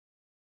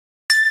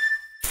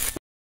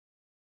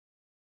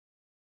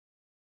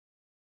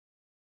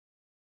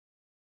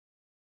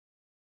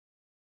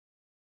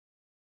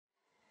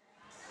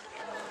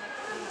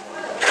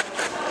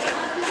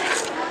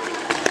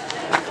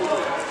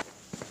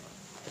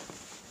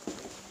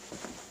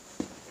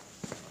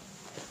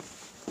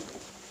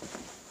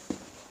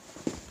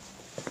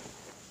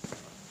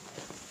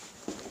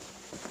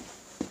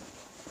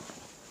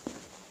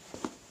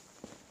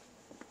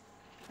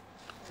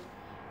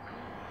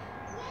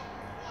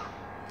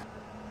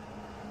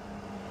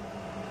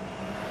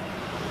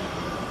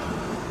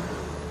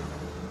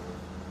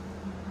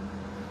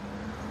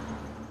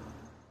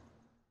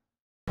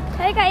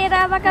Hai Kak Ira,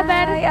 apa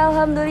kabar? Hai,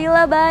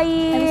 alhamdulillah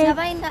baik. Habis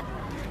ngapain Kak?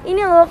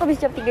 Ini loh, aku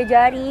habis cap 3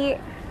 jari.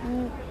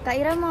 Kak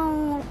Ira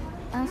mau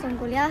langsung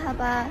kuliah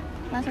apa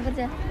langsung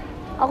kerja?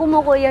 Aku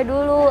mau kuliah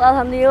dulu,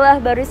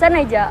 alhamdulillah barusan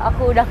aja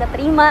aku udah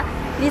keterima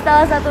di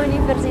salah satu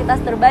universitas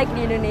terbaik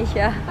di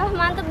Indonesia. Wah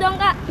mantep dong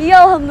Kak.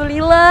 Iya,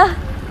 alhamdulillah.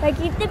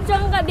 Bagi tips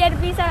dong Kak biar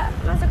bisa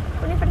masuk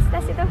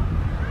universitas itu.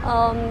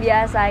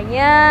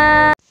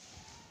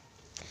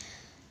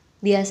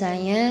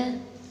 Biasanya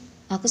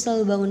aku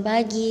selalu bangun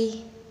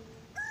pagi.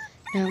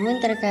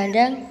 Namun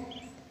terkadang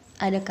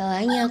ada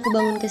kalanya aku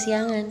bangun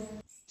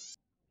kesiangan.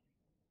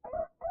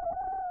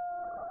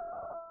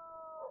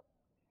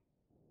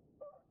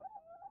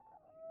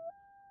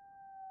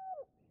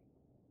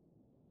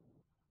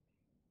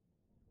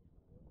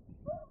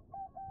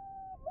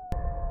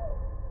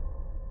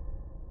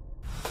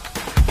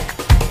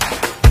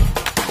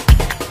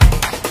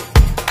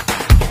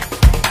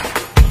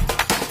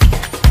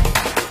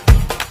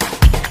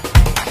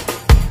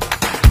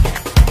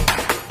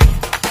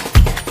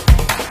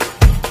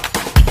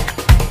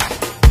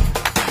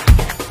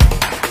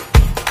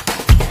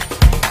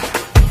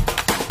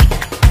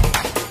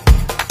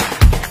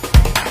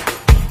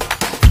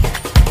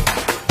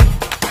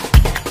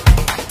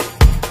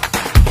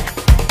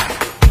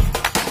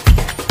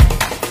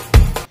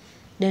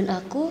 Dan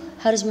aku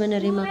harus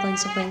menerima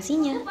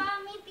konsekuensinya.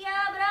 Pamit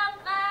ya,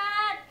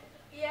 berangkat.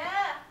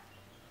 Iya.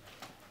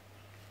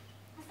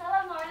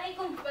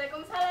 Assalamualaikum.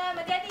 Waalaikumsalam,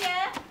 hati-hati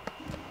ya.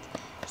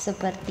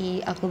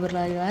 Seperti aku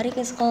berlari-lari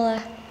ke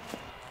sekolah.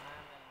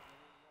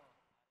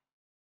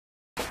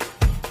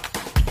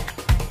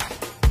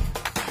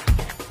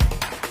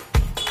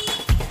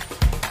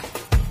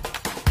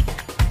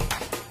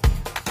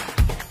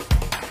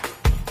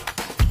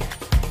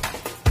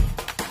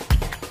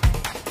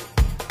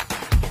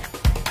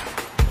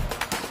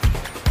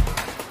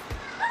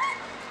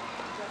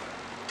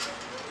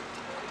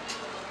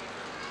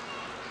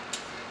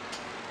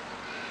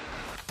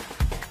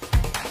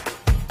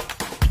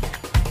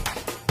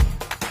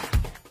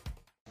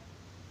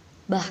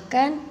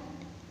 Bahkan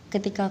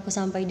ketika aku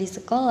sampai di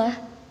sekolah,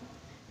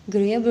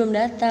 gurunya belum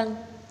datang.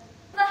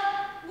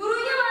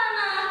 Gurunya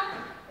mana?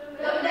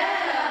 Belum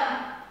datang.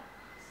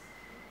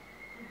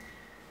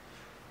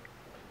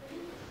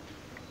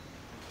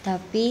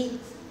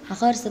 Tapi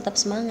aku harus tetap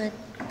semangat.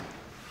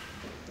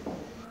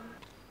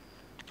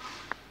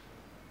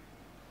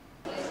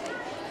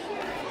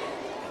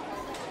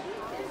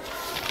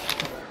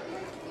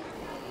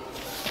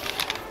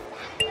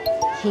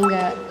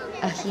 Hingga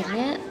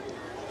akhirnya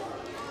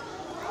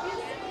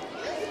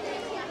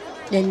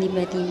dan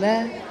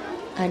tiba-tiba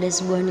ada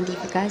sebuah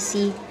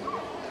notifikasi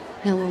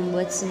yang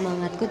membuat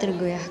semangatku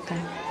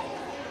tergoyahkan.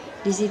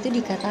 Di situ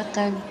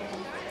dikatakan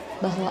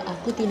bahwa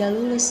aku tidak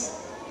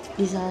lulus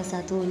di salah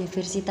satu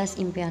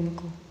universitas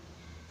impianku.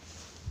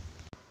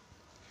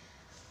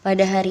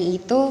 Pada hari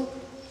itu,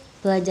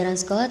 pelajaran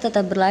sekolah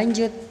tetap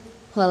berlanjut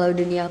walau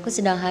dunia aku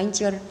sedang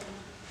hancur.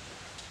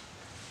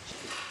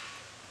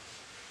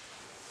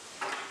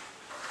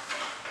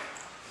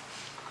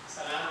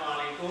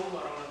 Assalamualaikum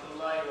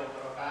warahmatullahi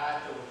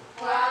wabarakatuh.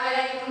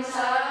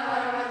 Waalaikumsalam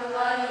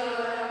warahmatullahi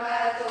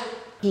wabarakatuh.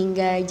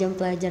 Hingga jam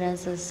pelajaran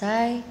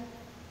selesai,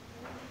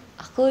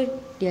 aku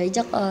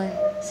diajak oleh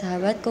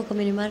sahabatku ke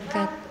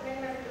minimarket.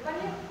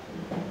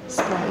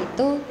 Setelah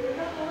itu,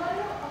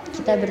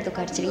 kita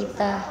bertukar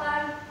cerita.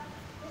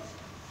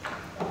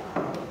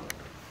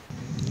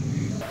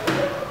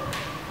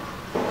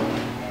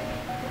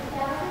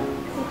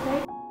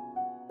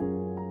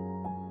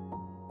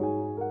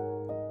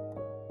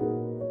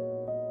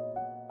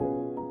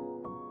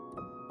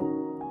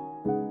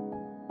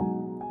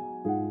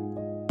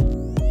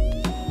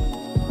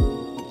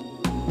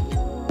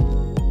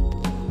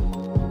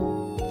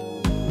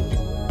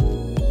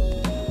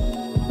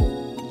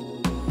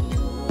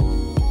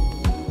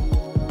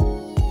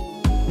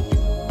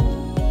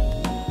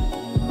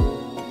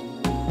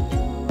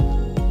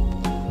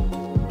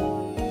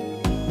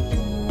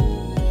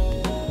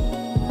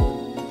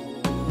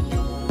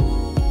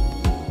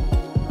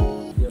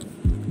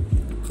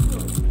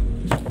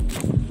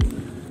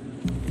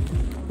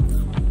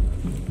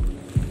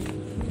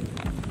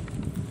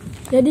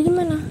 Jadi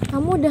gimana?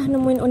 Kamu udah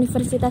nemuin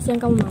universitas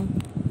yang kamu mau?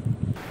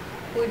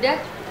 Udah,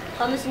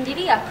 kamu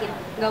sendiri yakin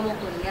gak mau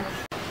kuliah?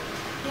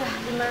 Ya,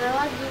 gimana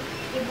lagi?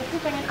 Ibuku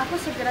pengen aku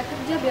segera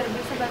kerja biar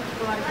bisa bantu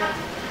keluarga.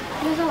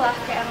 Biasalah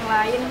kayak yang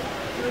lain,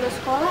 lulus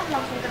sekolah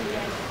langsung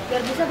kerja,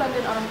 biar bisa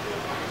bantuin orang tua.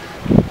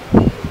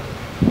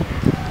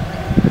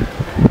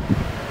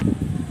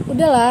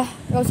 Udahlah,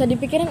 gak usah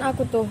dipikirin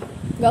aku tuh.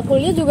 Gak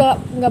kuliah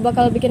juga gak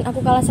bakal bikin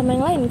aku kalah sama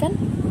yang lain kan?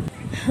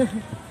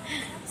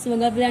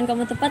 Semoga pilihan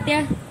kamu tepat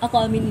ya, aku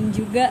aminin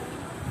juga.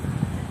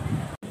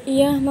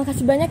 Iya,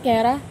 makasih banyak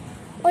ya, Ra.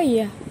 Oh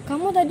iya,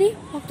 kamu tadi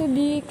waktu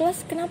di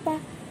kelas kenapa?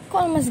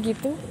 Kok lemes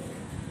gitu?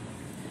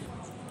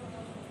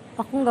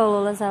 Aku gak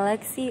lolos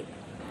seleksi.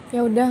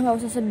 Ya udah,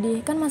 nggak usah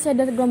sedih, kan masih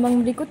ada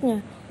gelombang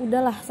berikutnya.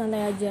 Udahlah,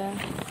 santai aja.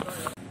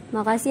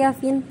 Makasih ya,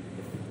 Vin.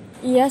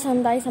 Iya,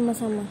 santai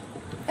sama-sama.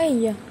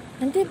 Iya,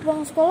 nanti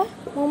pulang sekolah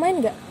mau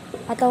main nggak?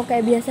 Atau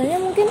kayak biasanya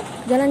mungkin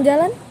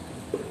jalan-jalan?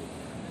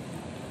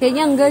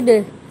 Kayaknya enggak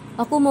deh.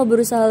 Aku mau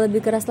berusaha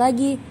lebih keras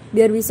lagi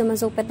biar bisa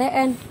masuk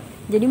PTN.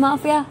 Jadi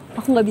maaf ya,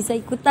 aku nggak bisa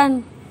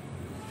ikutan.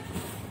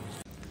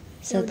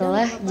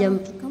 Setelah jam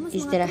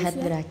istirahat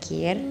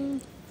berakhir,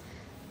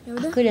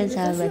 aku dan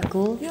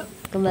sahabatku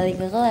kembali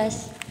ke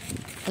kelas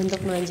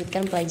untuk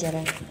melanjutkan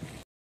pelajaran.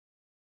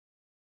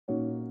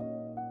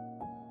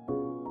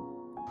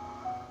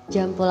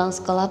 Jam pulang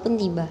sekolah pun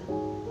tiba.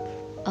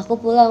 Aku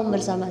pulang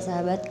bersama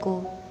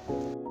sahabatku.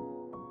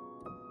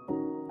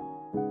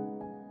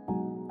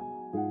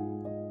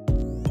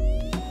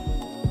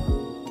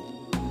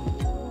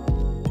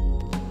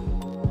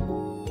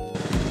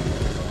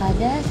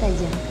 Ada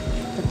saja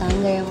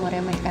tetangga yang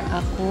meremehkan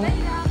aku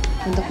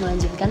untuk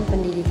melanjutkan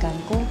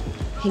pendidikanku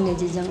hingga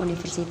jenjang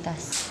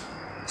universitas.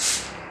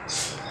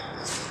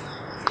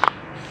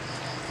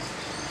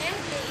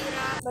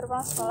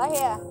 Berpulang sekolah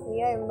ya?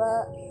 Iya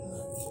Mbak.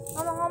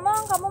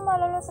 Ngomong-ngomong, kamu mau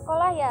lulus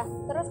sekolah ya?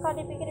 Terus kalau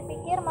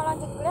dipikir-pikir mau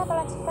lanjut kuliah atau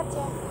lanjut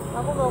kerja?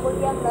 Aku mau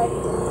kuliah Mbak di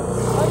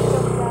Jogja. Oh di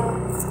Jogja.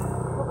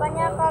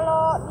 Bukannya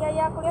kalau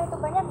biaya kuliah itu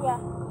banyak ya?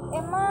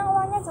 Emang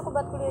uangnya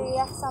cukup buat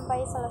kuliah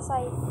sampai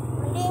selesai?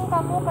 Mending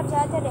kamu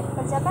kerja aja deh.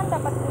 Kerja kan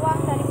dapat uang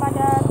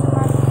daripada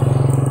cuman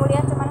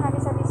kuliah cuman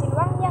habis-habisin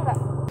uang, ya nggak?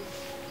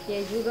 Ya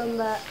juga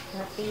Mbak,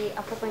 tapi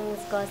aku pengen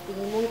sekolah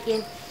setinggi mungkin.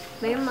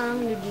 Memang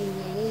di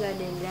dunia ini nggak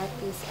ada yang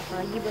gratis,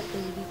 apalagi buat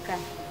pendidikan.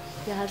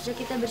 Ya harusnya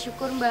kita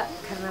bersyukur Mbak,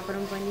 karena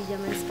perempuan di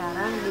zaman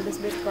sekarang bebas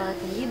bersekolah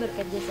tinggi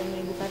berkerja sama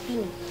ibu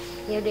kartini.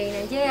 Ya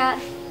udahin aja ya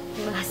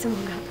Mbak,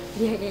 semoga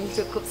dia yang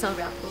cukup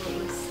sampai aku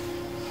lulus.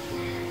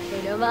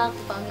 Ya udah Mbak,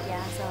 aku pamit ya.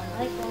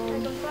 Assalamualaikum.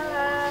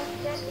 Waalaikumsalam.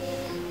 Jadi.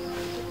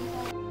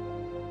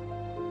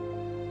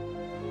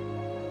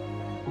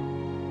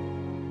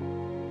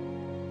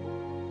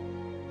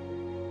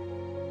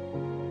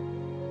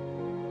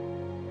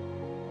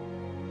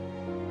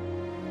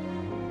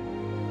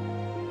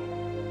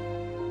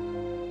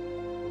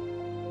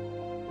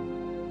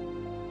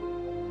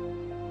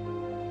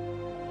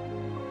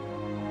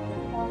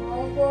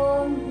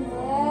 Assalamualaikum.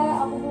 Boleh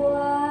aku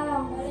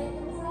pulang?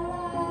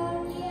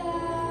 Waalaikumsalam. Iya.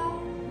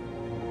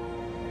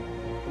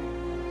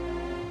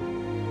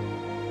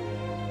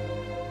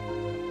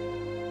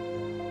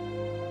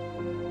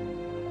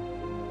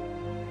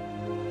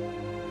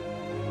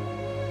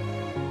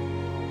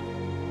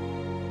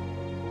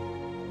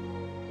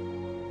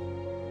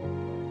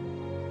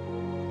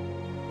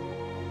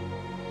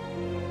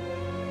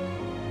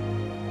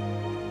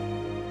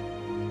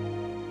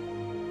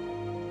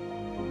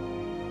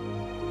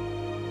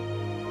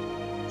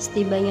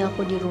 Setibanya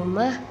aku di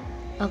rumah,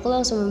 aku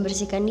langsung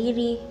membersihkan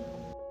diri.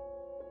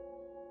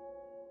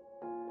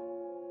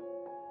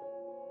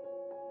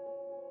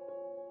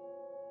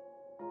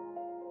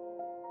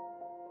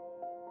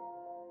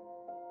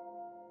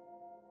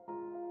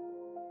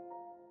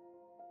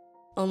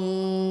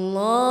 Allahu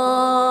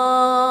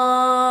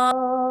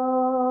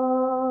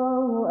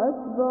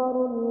Akbar,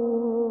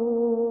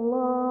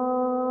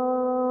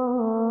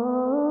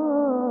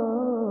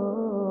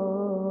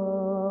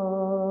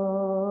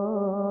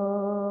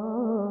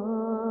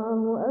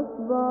 Allahu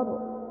Akbar.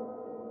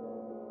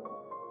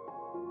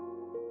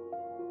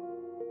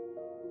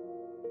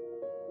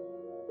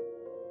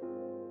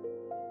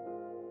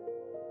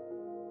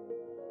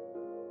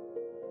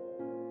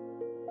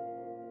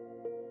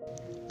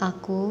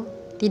 Aku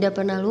tidak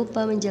pernah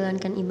lupa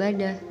menjalankan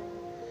ibadah.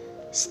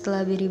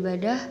 Setelah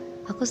beribadah,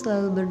 aku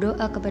selalu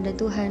berdoa kepada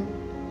Tuhan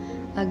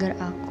agar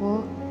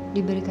aku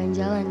diberikan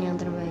jalan yang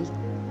terbaik.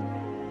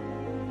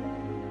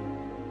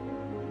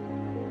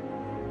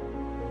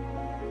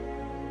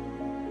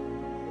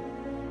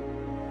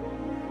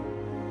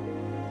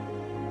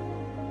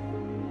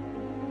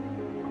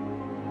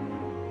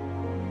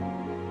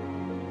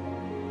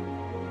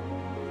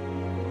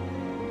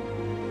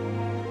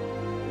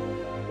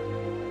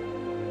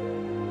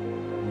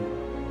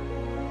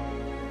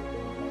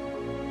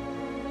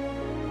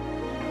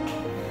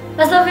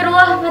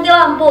 Astagfirullah, mati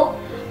lampu.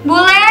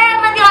 Bule,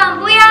 mati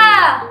lampu ya?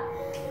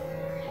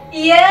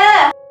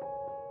 Iya.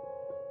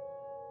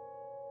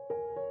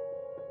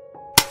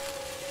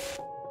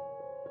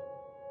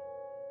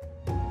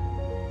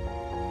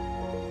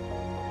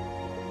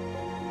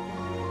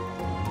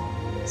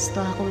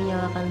 Setelah aku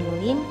menyalakan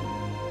lilin,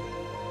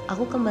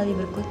 aku kembali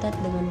berkutat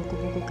dengan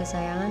buku-buku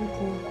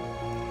kesayanganku.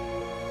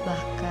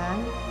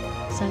 Bahkan,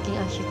 saking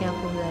asyiknya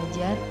aku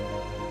belajar,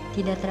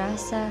 tidak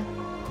terasa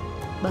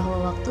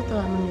bahwa waktu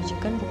telah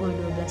menunjukkan pukul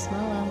 12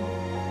 malam.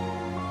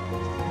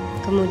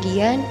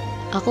 Kemudian,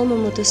 aku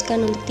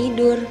memutuskan untuk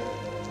tidur.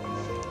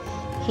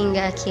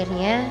 Hingga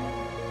akhirnya,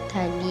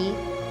 tadi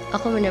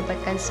aku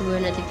mendapatkan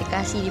sebuah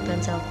notifikasi di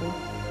ponselku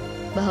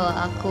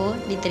bahwa aku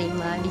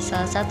diterima di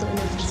salah satu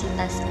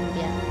universitas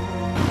impian.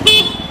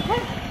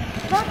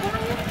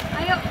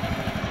 Ayo.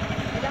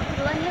 Udah aku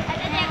duluan ya.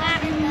 Ada jangan.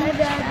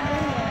 Dadah.